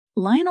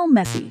Lionel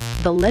Messi,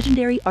 the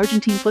legendary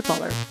Argentine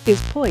footballer,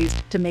 is poised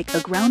to make a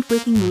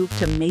groundbreaking move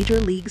to Major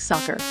League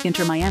Soccer,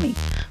 Inter Miami,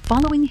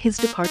 following his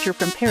departure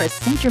from Paris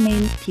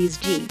Saint-Germain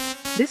PSG.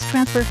 This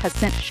transfer has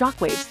sent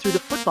shockwaves through the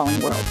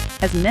footballing world,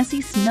 as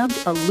Messi snubbed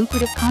a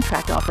lucrative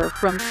contract offer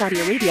from Saudi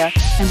Arabia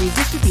and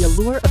resisted the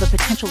allure of a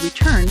potential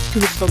return to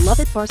his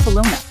beloved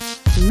Barcelona.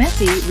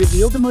 Messi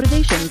revealed the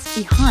motivations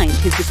behind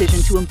his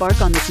decision to embark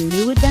on this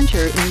new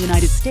adventure in the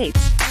United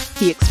States.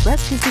 He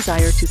expressed his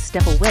desire to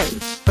step away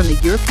from the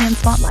European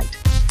spotlight,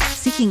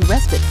 seeking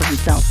respite for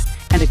himself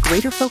and a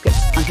greater focus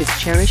on his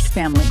cherished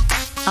family.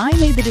 "I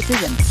made the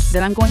decision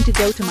that I'm going to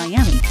go to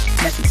Miami,"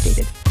 Messi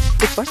stated.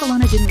 "If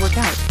Barcelona didn't work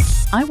out,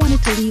 I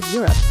wanted to leave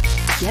Europe,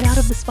 get out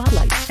of the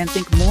spotlight, and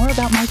think more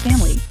about my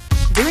family."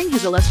 During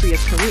his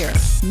illustrious career,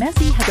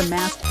 Messi has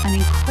amassed an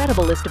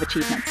incredible list of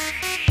achievements.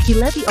 He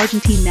led the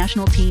Argentine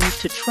national team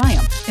to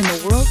triumph in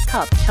the World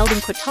Cup held in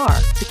Qatar,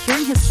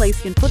 securing his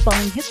place in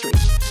footballing history.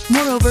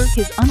 Moreover,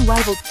 his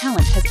unrivaled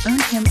talent has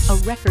earned him a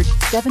record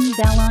 7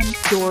 Ballon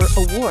d'Or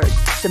awards,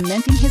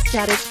 cementing his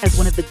status as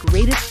one of the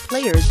greatest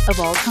players of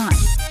all time.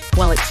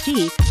 While at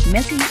G,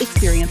 Messi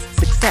experienced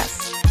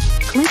success,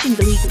 clinching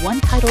the League One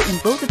title in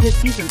both of his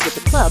seasons with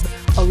the club,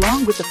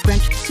 along with the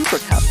French Super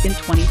Cup in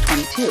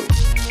 2022.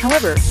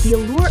 However, the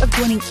allure of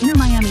joining Inter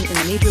Miami in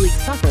the Major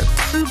League Soccer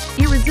proved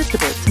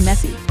irresistible to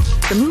Messi.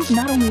 The move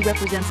not only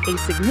represents a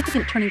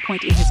significant turning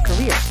point in his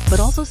career, but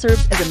also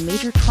serves as a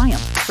major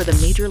triumph for the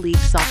Major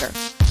League Soccer.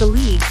 The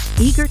league,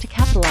 eager to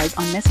capitalize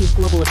on Messi's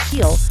global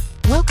appeal,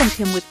 welcomed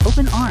him with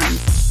open arms,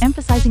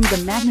 emphasizing the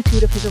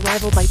magnitude of his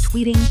arrival by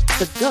tweeting,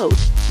 "The GOAT,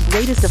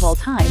 greatest of all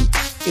time,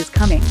 is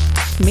coming."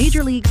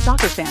 Major League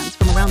Soccer fans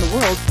from around the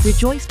world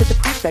rejoiced at the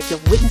prospect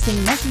of witnessing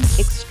Messi's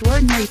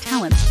extraordinary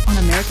talents on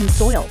American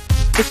soil.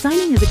 The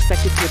signing is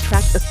expected to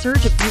attract a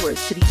surge of viewers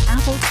to the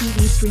Apple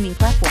TV streaming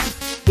platform,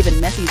 given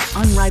Messi's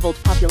unrivaled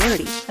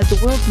popularity as the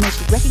world's most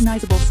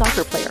recognizable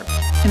soccer player.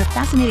 In a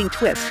fascinating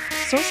twist,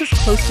 sources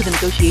close to the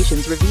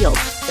negotiations revealed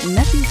that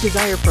Messi's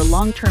desire for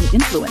long-term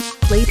influence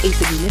played a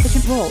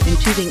significant role in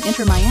choosing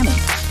Inter Miami.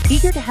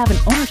 Eager to have an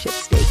ownership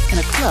stake in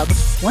a club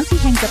once he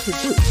hangs up his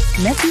boots,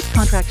 Messi's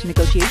contract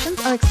negotiations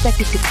are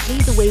expected to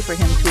pave the way for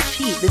him to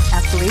achieve this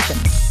aspiration.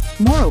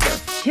 Moreover,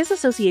 his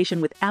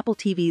association with Apple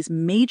TV's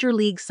Major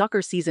League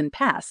Soccer Season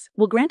Pass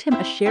will grant him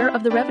a share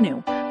of the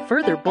revenue,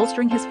 further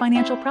bolstering his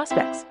financial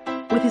prospects.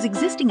 With his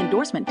existing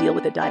endorsement deal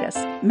with Adidas,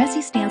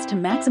 Messi stands to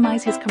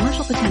maximize his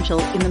commercial potential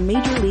in the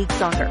Major League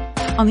Soccer.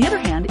 On the other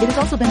hand, it is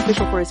also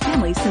beneficial for his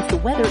family since the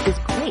weather is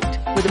great,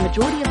 where the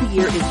majority of the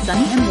year is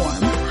sunny and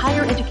warm,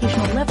 higher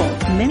educational level,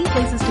 many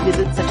places to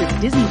visit such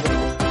as Disney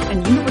World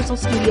and Universal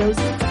Studios.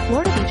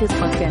 Florida beaches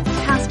are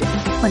fantastic,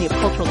 plenty of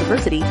cultural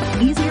diversity,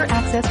 easier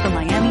access from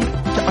Miami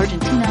to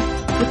Argentina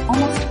with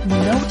almost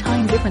no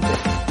time differences.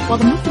 While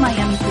the move to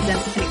Miami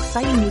presents an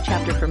exciting new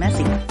chapter for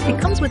Messi, it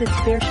comes with its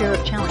fair share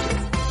of challenges.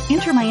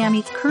 Inter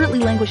Miami currently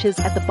languishes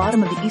at the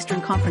bottom of the Eastern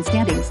Conference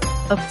standings,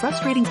 a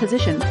frustrating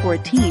position for a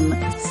team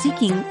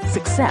seeking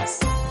success.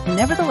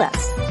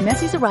 Nevertheless,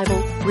 Messi's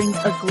arrival brings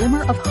a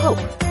glimmer of hope,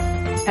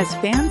 as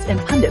fans and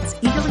pundits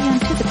eagerly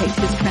anticipate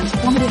his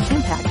transformative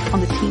impact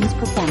on the team's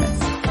performance.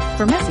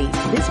 For Messi,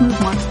 this move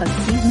marks a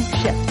seismic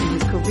shift in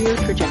his career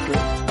trajectory,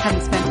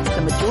 having spent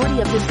the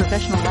majority of his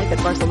professional life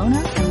at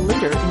Barcelona and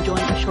later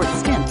enjoying a short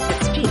stint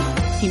at SG.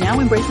 He now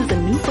embraces a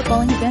new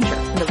footballing adventure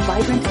in the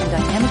vibrant and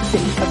dynamic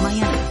city of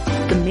Miami.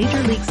 The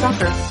Major League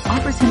Soccer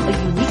offers him a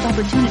unique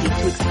opportunity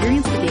to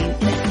experience the game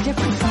in a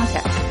different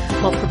context,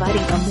 while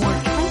providing a more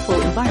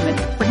tranquil environment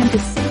for him to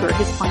savor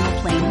his final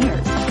playing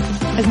years.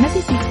 As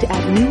Messi seeks to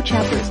add new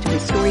chapters to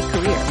his storied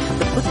career,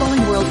 the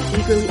footballing world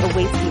eagerly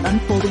awaits the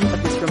unfolding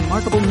of this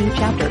remarkable new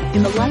chapter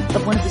in the life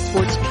of one of the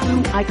sport's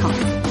true icons.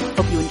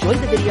 Hope you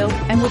enjoyed the video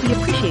and will be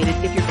appreciated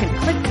if you can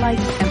click like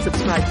and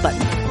subscribe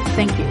button.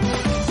 Thank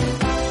you.